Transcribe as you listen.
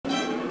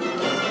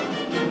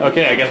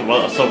Okay, I guess.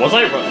 Well, so was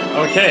I?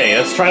 Okay,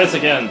 let's try this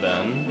again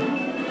then.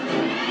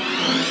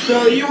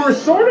 So you were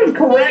sort of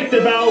correct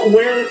about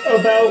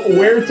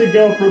where to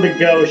go for the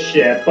ghost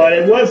ship, but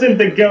it wasn't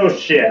the ghost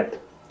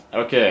ship.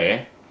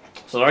 Okay.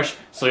 So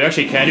you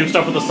actually can do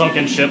stuff with the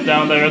sunken ship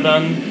down there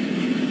then?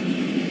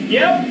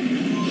 Yep.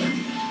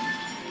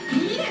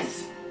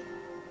 Yes.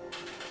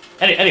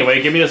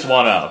 Anyway, give me this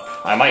one up.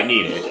 I might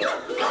need it.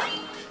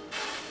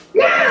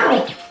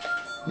 Now!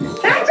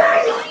 That's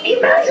our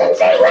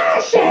emergency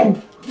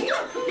ration!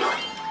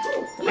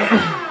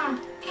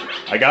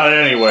 I got it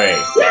anyway.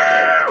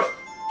 No!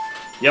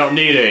 You don't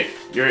need it.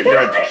 You're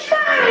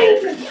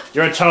Fine!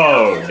 a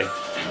toad.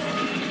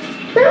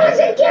 That was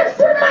a gift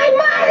from my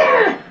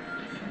mother!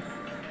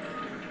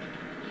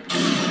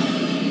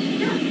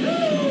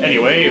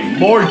 Anyway,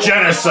 more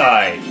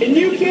genocide! Can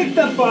you kick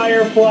the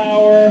fire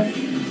flower?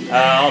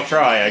 I'll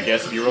try, I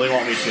guess, if you really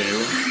want me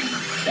to.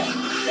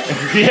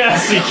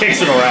 Yes, he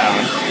kicks it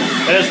around.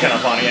 That is kind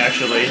of funny,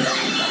 actually.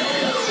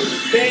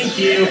 Thank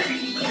you.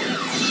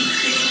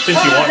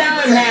 Since you want... Now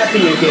I'm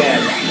happy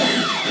again.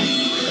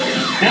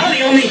 Now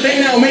the only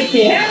thing that'll make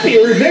me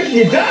happier is if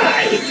you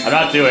die. I'm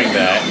not doing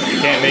that.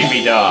 You can't make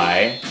me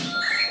die.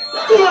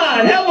 Come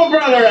on, help a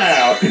brother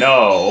out.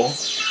 No.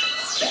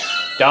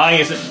 Dying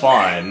isn't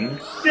fun.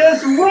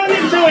 Just run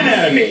into an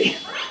enemy.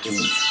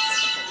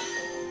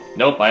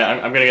 Nope,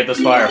 I'm gonna get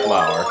this fire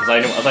flower,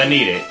 because I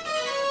need it.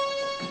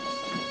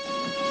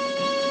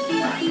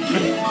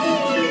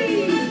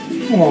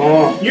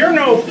 Aw, you're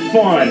no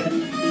fun.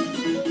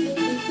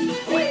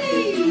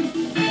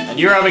 And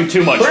you're having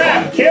too much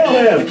Crab, fun. kill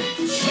him.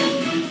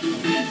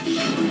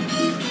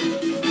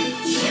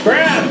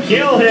 Crab,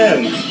 kill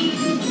him.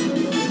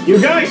 You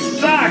guys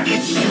suck.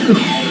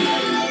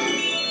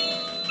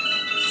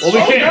 Well,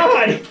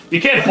 God.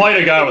 You can't fight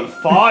a guy with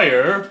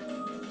fire.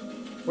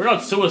 We're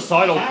not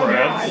suicidal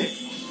crabs.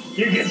 God.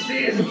 You can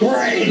see his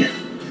brain.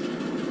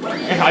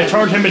 I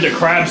turned him into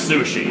crab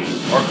sushi.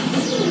 Or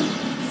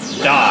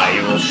die,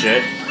 you little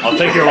shit. I'll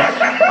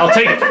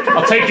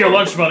take your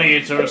lunch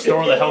money to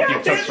restore the health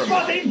you took from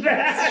me.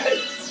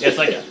 Yes,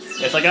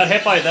 I got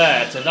hit by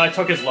that, and I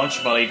took his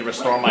lunch money to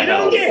restore my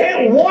health. You don't get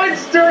hit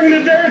once during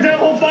the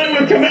Daredevil fight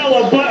with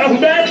Camilla, but a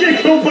magic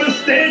Koopa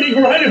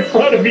standing right in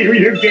front of you,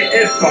 you get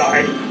hit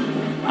by.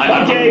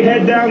 Okay,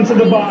 head down to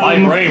the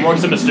bottom. My brain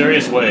works in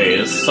mysterious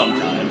ways,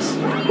 sometimes.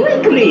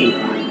 Quickly!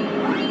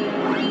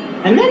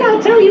 And then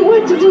I'll tell you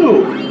what to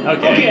do.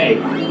 Okay.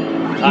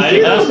 You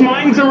see those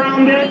mines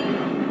around it?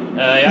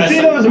 Yeah, you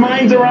see those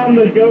mines around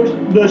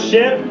the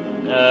ship?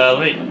 let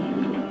me...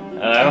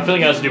 I have a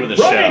feeling it has to do with the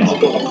shell.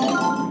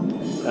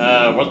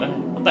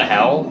 What the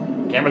hell?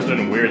 Camera's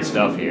doing weird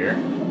stuff here.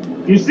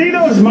 You see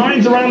those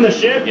mines around the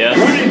ship? Yes.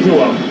 Run into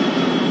them.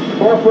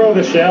 Or throw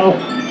the shell.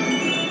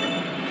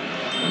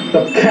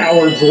 The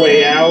coward's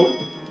way out.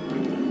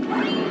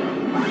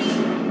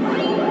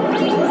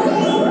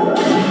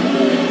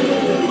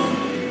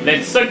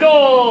 Let's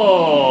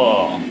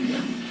go!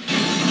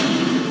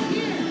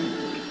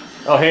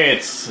 Oh hey,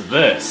 it's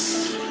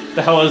this. What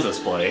the hell is this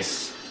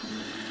place?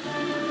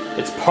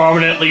 It's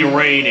permanently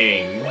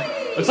raining.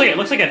 Looks like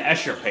an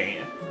Escher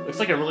paint. Looks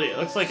like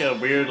a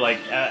weird like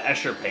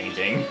Escher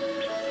painting.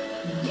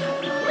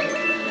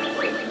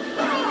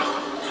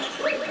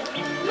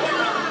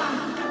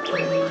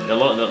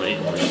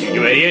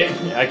 You idiot!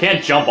 I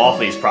can't jump off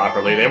these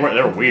properly.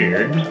 They're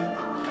weird.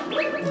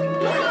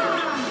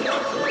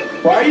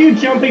 Why are you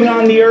jumping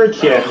on the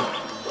urchin?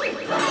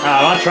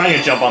 I'm not trying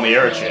to jump on the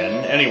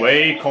urchin.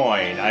 Anyway,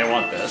 coin. I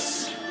want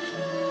this.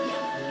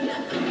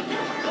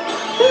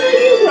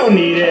 You don't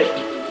need it.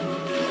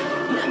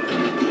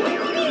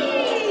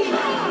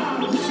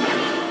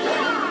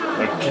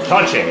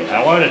 Touch it.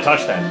 I wanted to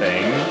touch that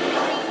thing.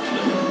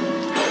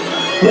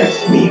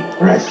 Press me,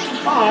 press.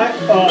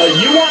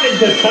 You wanted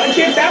to touch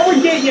it? That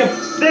would get you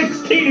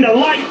 16 to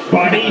life,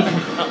 buddy.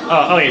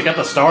 Oh, he's got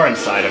the star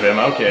inside of him.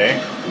 Okay.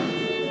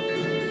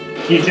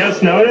 You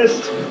just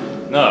noticed?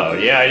 No,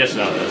 yeah, I just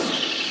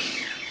noticed.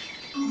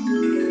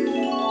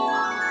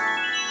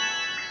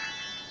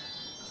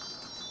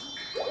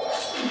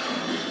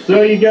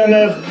 So you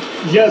gonna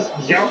just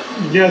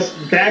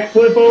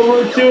backflip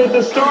over to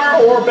the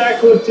star, or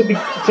backflip to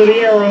the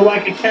arrow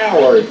like a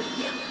coward?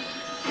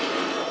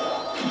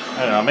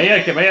 I don't know. Maybe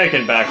I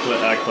can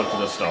backflip to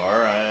the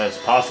star. It's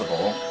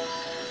possible.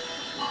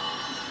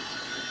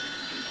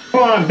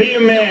 Come on, be a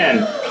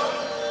man.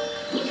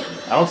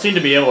 I don't seem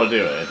to be able to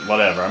do it.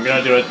 Whatever. I'm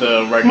gonna do it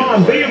the regular Come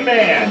on, way. be a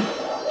man.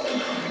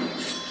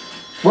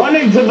 Run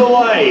into the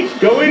light.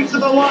 Go into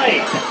the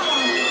light.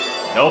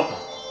 Nope.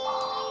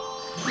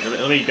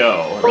 Let me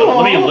go.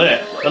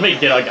 Let me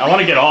get. I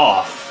want to get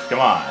off. Come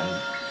on.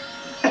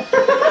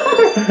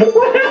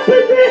 What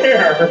happened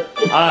there?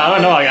 I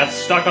don't know. I got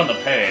stuck on the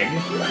peg.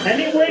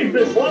 Anyways,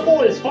 this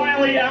level is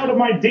finally out of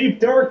my deep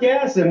dark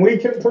ass, and we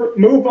can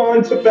move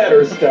on to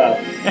better stuff.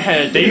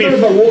 Either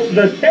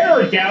the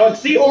Terror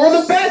Galaxy or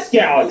the Best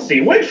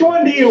Galaxy. Which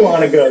one do you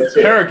want to go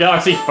to? Terror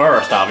Galaxy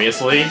first,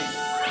 obviously.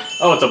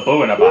 Oh, it's a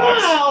boo in a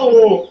box.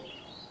 Wow!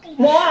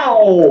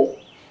 Wow!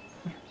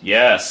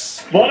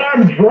 Yes. But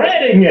I'm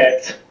dreading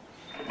it.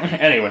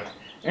 Anyway,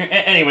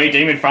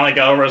 Damien finally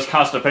got over his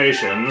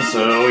constipation,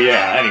 so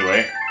yeah,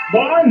 anyway.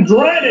 But I'm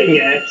dreading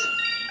it.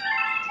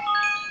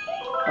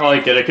 Oh, I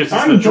get it, because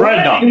it's the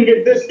Dreadnought. I'm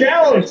dreading this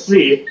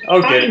galaxy.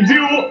 Okay. I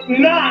do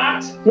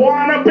not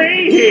want to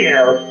be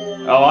here.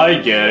 Oh, I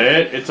get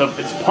it. It's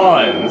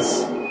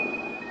puns.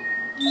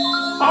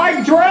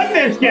 I dread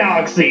this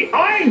galaxy.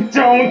 I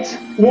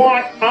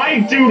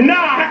do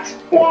not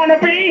want to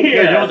be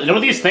here. Yeah, you know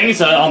what these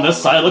things on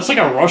this side? It looks like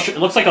a Russian. It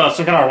looks like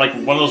some kind of like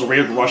one of those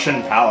weird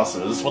Russian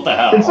palaces. What the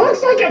hell? It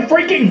looks like a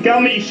freaking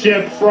gummy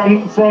ship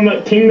from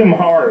Kingdom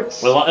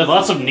Hearts. With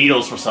lots of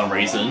needles for some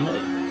reason.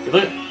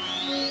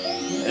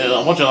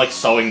 A bunch of like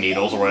sewing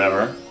needles or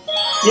whatever.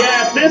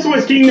 Yeah, if this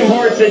was Kingdom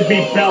Hearts, it'd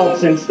be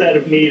belts instead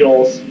of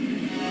needles.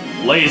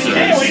 Lasers.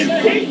 Anyways, I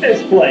hate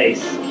this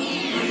place.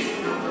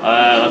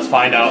 Let's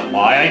find out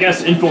why. I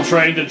guess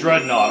infiltrating the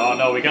Dreadnought. Oh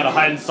no, we gotta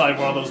hide inside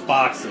one of those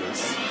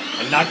boxes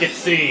and not get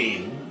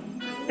seen.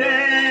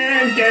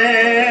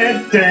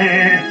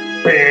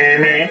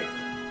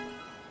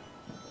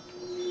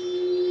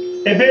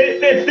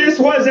 If this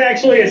was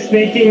actually a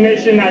sneaking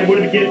mission, I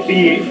would get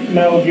the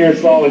Metal Gear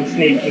Solid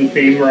sneaking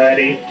theme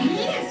ready.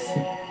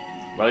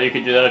 Well, you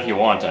could do that if you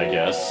want, I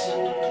guess.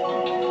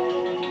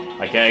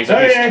 I can't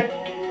exactly. Okay.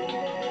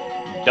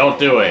 Don't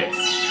do it.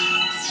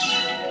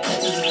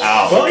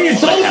 Ow. Well, you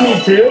told me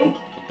to.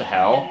 What the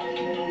hell?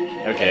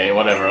 Okay,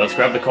 whatever. Let's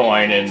grab the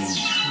coin and...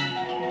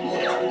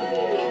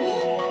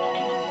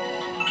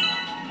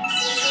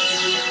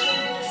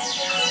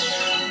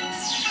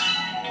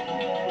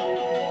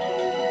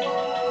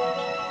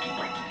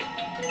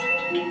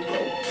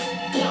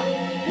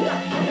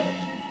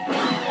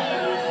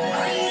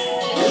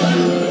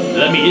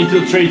 Let me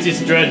infiltrate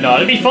this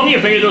Dreadnought. It'd be funny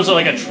if maybe there was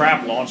like a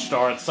trap launch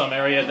star in some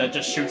area that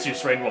just shoots you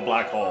straight into a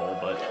black hole,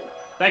 but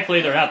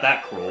thankfully they're not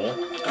that cruel.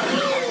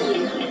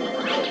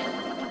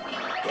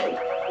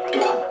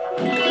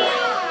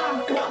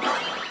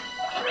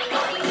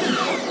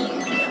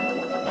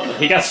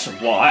 He got...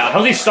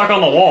 how's he stuck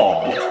on the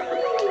wall?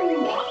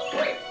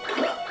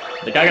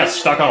 The guy got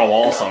stuck on a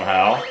wall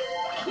somehow.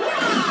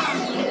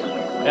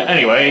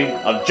 Anyway,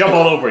 I'll jump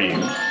all over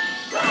you.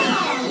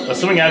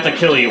 Assuming I have to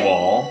kill you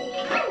all.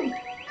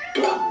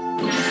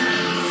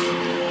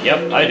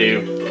 Yep, I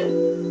do.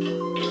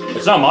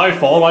 It's not my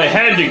fault, I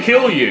had to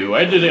kill you!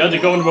 I had to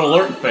go into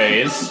alert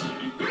phase.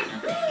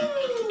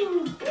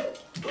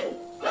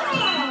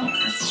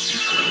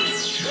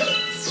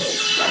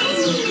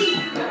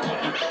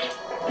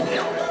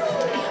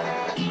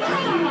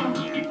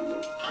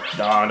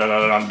 Dun dun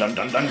dun dun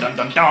dun dun dun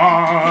dun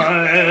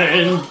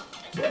dun!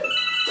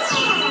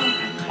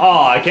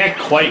 Oh, I can't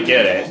quite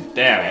get it.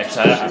 Damn it.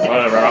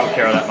 Whatever, I don't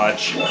care that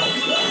much.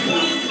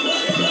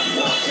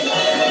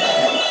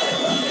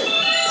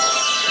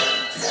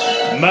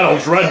 Metal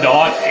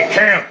Dreadnought, it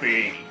can't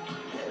be.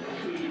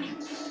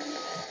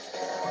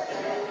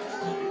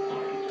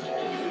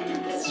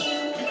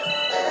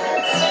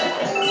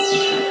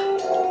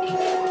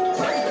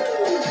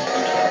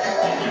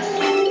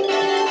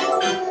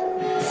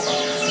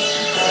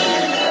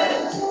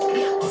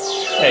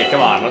 Hey,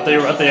 come on, let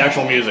the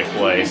actual music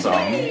play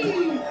some.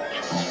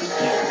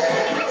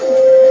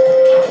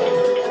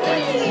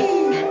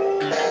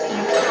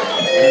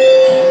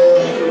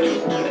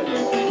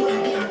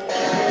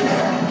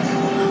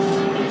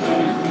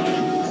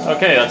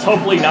 Okay, let's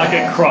hopefully not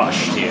get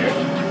crushed here.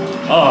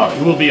 Oh,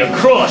 you will be a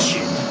crush!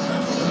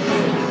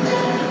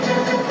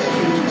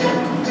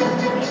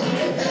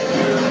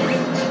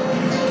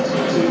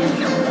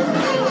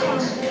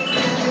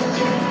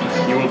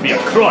 You will be a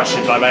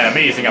crushed by my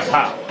amazing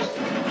power.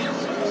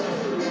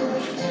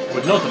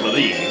 Would not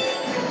believe.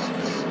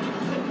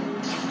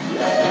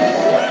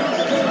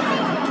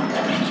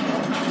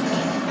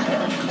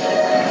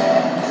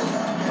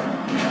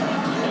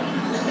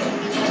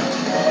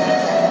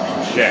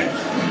 Shit.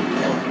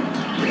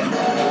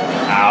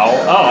 Ow.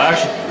 Oh,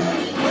 actually...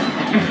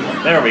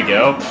 There we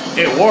go.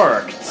 It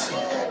worked.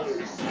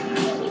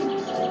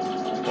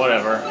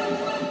 Whatever.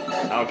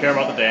 I don't care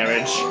about the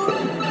damage.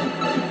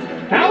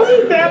 How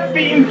did that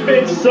beam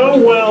fit so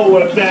well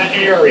with that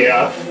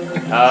area?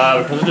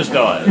 Because it just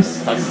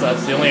does.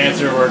 That's the only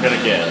answer we're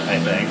gonna get, I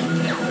think.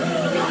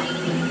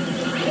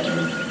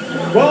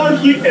 Well,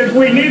 if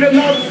we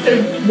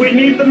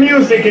need the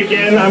music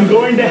again, I'm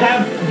going to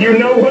have... You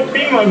know what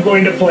theme I'm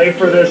going to play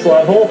for this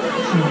level?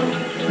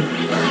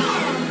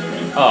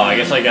 Oh, I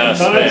guess I gotta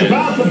spin. It's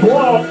about to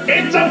blow!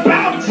 It's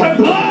about to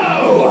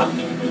blow!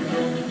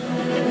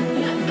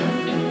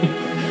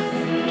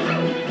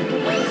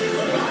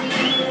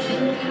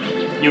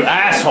 You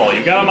asshole,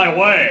 you got in my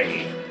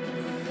way!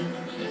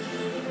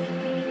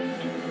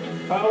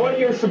 What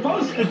you're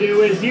supposed to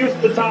do is use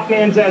the Top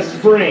Mans as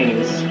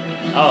springs.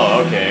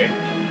 Oh, okay.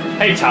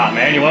 Hey, Top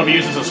Man, you want to be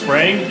used as a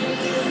spring?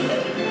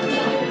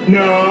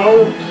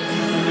 No.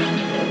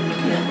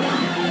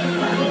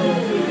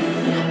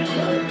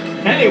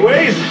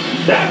 Anyways,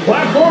 that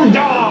platform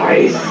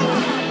dies!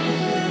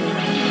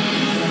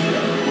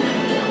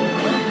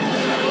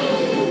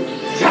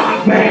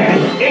 Top Man,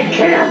 It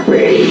can't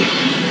be!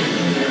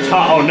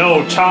 Oh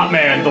no, Top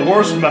Man, the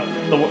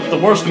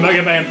worst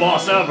Mega Man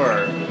boss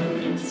ever.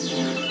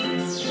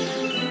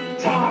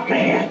 Top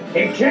Man,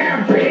 it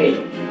can't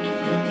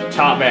be!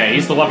 Top Man,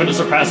 he's the weapon to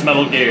surpass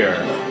Metal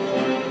Gear.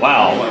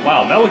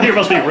 Wow, Metal Gear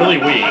must be really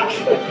weak.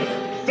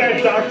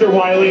 Said Dr.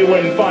 Wily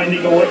when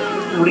finding a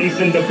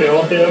reason to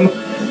build him.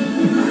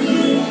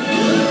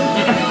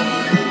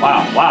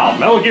 Wow,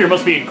 Metal Gear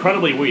must be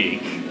incredibly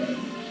weak.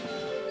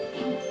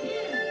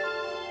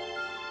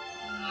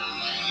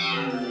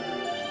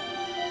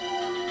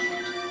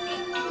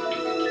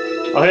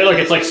 Oh hey look,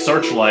 it's like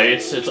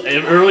searchlights.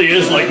 It really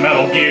is like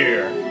Metal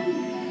Gear.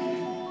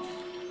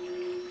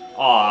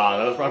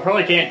 Aw, I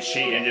probably can't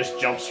cheat and just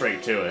jump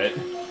straight to it.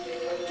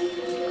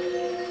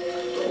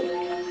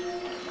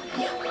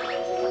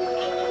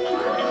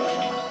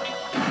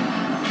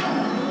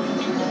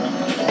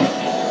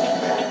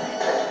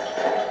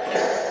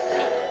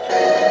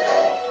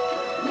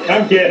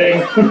 I'm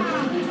kidding.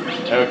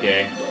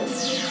 Okay.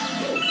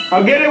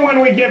 I'll get it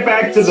when we get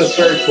back to the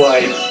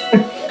searchlights.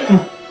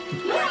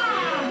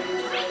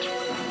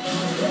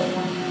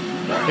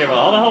 Okay,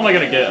 well, how the hell am I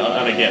gonna get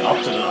up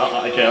to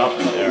the get up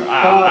there?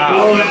 Ow,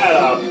 blow that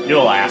up. You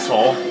little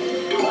asshole.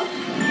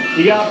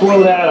 You gotta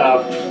blow that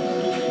up.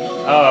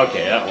 Oh,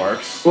 okay, that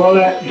works. Blow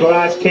that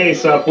glass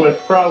case up with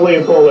probably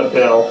a bullet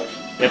bill.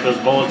 Yep, there's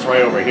bullets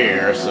right over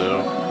here,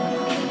 so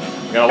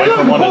gotta wait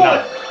for one to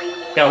not.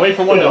 Gotta wait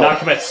for one to not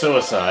commit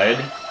suicide.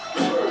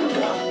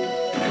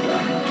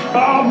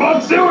 Oh,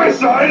 but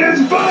suicide is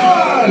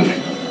fun!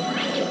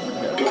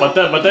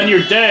 But then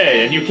you're dead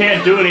and you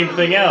can't do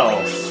anything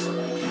else.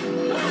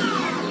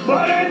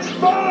 But it's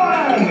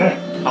fun!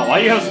 Oh, why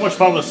do you have so much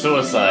fun with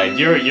suicide?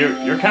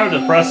 You're kind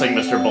of depressing,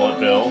 Mr. Bullet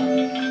Bill.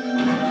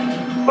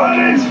 But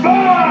it's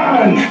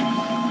fun!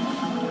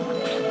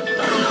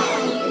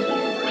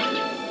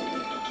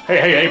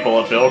 Hey,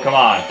 Bullet Bill, come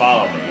on,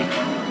 follow me.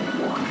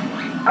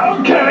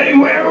 Okay,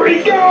 where are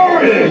we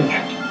going?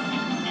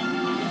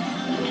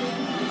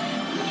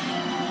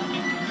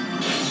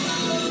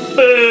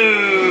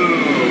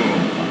 Boom!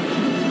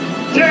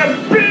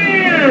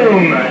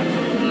 Boom!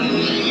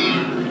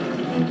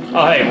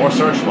 Oh, hey, more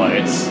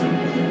searchlights.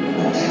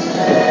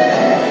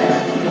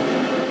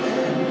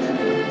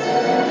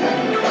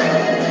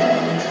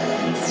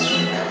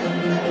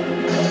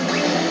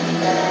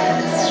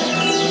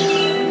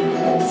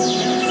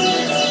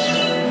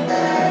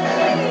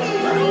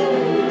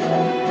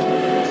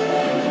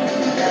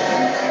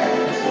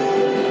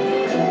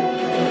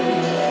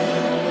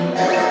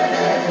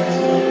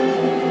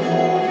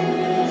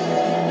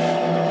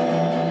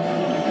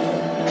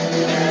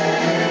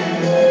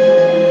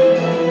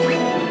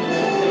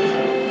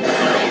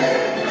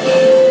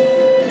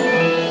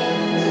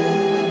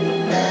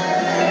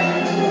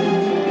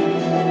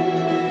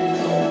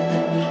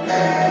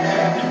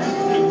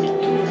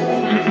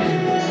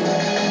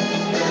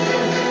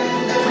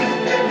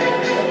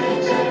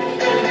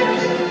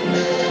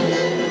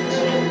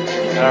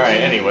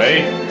 Alright,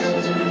 anyway.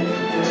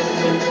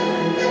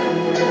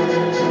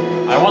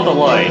 I want the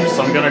life,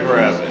 so I'm gonna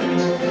grab it.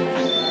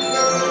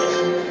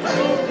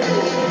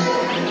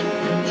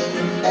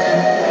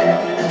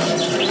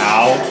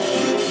 Ow.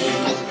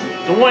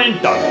 The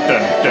wind! Dun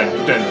dun dun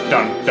dun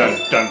dun dun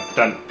dun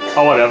dun.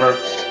 Oh, whatever.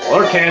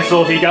 Alert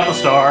canceled, he got the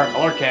star.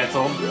 Alert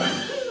canceled.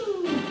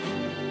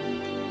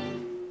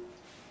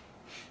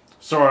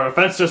 So our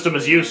defense system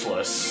is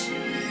useless.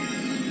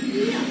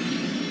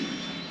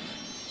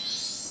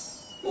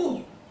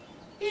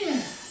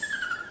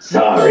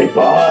 Sorry,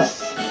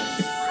 boss.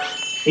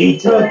 He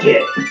took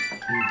it.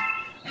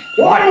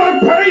 What do I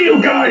pay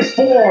you guys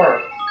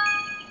for?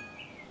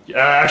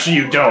 Actually,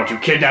 you don't. You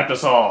kidnapped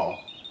us all.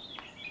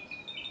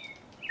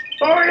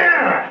 Oh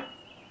yeah!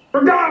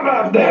 Forgot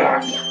about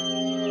that!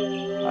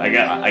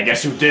 I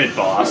guess you did,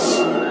 boss.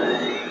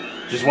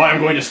 Which is why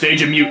I'm going to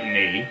stage a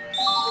mutiny.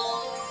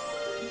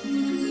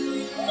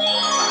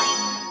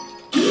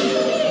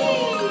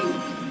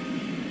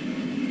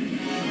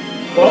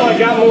 Well, I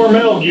got more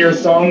Metal Gear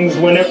songs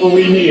whenever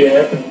we need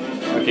it.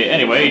 Okay,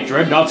 anyway,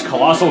 Dreadnought's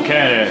Colossal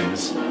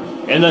Cannons.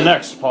 In the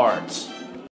next part.